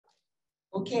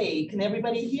Okay, can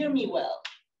everybody hear me well?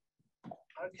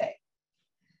 Okay.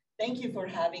 Thank you for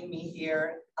having me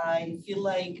here. I feel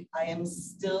like I am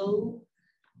still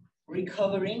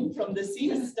recovering from the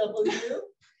CSW.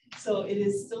 So it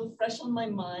is still fresh on my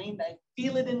mind. I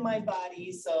feel it in my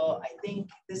body. So I think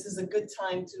this is a good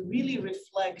time to really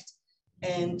reflect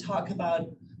and talk about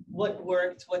what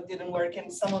worked, what didn't work.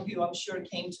 And some of you, I'm sure,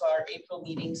 came to our April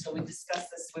meeting. So we discussed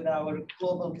this with our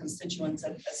global constituents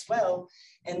as well.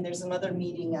 And there's another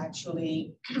meeting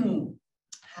actually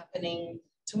happening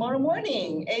tomorrow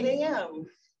morning, 8 a.m.,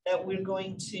 that we're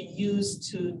going to use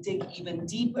to dig even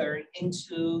deeper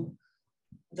into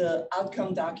the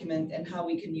outcome document and how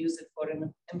we can use it for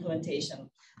an implementation.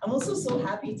 I'm also so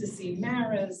happy to see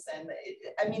Maris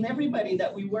and everybody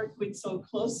that we work with so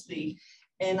closely.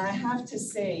 And I have to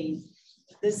say,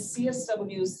 this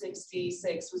CSW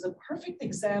 66 was a perfect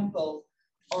example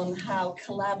on how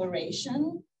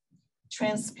collaboration,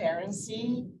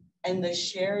 transparency, and the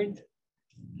shared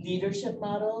leadership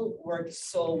model worked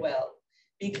so well,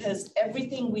 because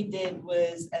everything we did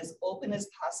was as open as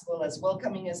possible, as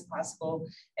welcoming as possible.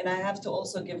 And I have to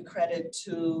also give credit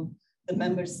to the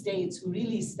member states who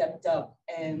really stepped up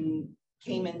and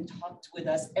came and talked with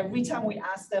us. Every time we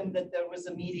asked them that there was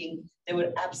a meeting, they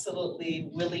were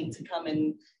absolutely willing to come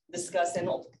and discuss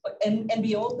and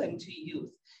be open to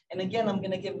youth. And again, I'm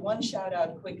gonna give one shout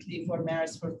out quickly for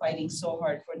Maris for fighting so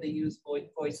hard for the youth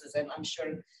voices, and I'm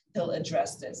sure he'll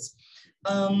address this.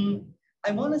 I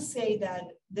wanna say that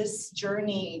this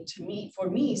journey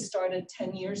for me started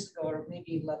 10 years ago, or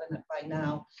maybe 11 by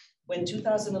now. When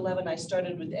 2011, I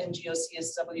started with NGO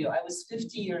CSW. I was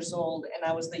 50 years old and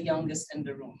I was the youngest in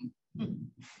the room.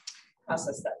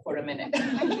 Process that for a minute.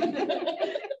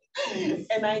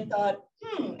 And I thought,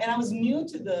 and I was new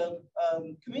to the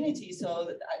community,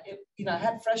 so I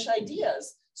had fresh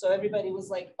ideas. So everybody was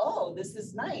like, oh, this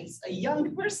is nice, a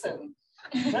young person,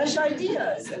 fresh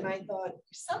ideas. And I thought,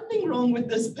 there's something wrong with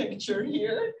this picture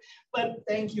here, but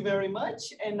thank you very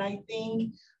much. And I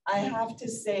think I have to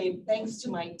say, thanks to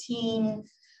my team,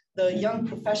 the young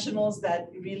professionals that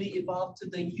really evolved to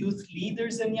the youth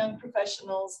leaders and young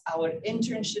professionals, our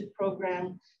internship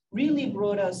program really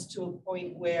brought us to a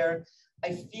point where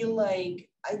I feel like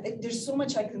there's so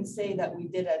much I can say that we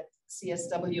did at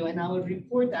CSW, and our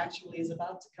report actually is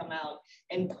about to come out.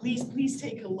 And please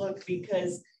take a look,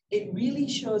 because it really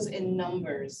shows in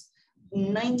numbers,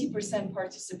 90%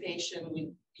 participation with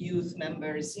youth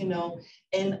members,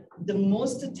 and the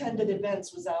most attended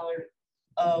events was our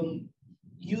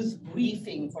youth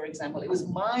briefing, for example. It was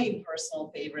my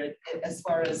personal favorite as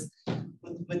far as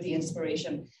with the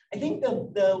inspiration. I think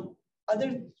the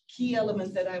other key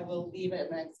element that I will leave,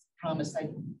 and I promise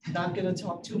I'm not going to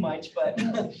talk too much, but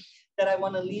that I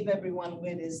want to leave everyone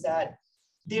with is that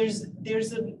there's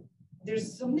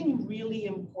something really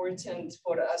important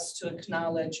for us to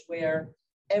acknowledge, where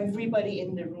everybody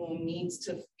in the room needs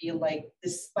to feel like,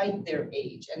 despite their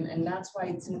age, and that's why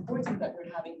it's important that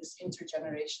we're having this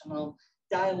intergenerational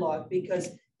dialogue, because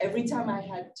every time I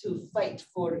had to fight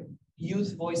for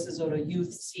youth voices or a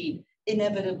youth seat,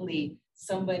 inevitably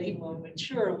somebody more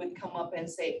mature would come up and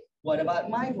say, what about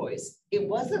my voice? It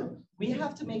wasn't, we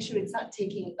have to make sure it's not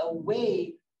taking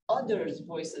away others'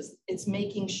 voices. It's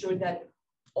making sure that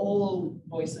all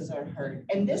voices are heard.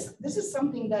 And this is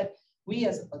something that we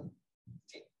as a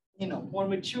more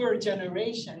mature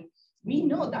generation, we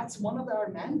know that's one of our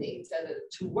mandates,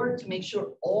 to work to make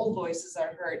sure all voices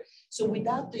are heard. So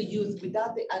without the youth,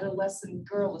 without the adolescent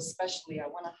girl especially, I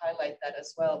want to highlight that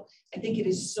as well. I think it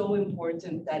is so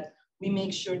important that we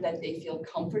make sure that they feel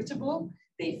comfortable,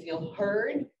 they feel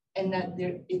heard, and that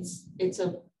it's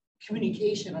a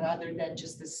communication rather than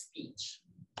just a speech.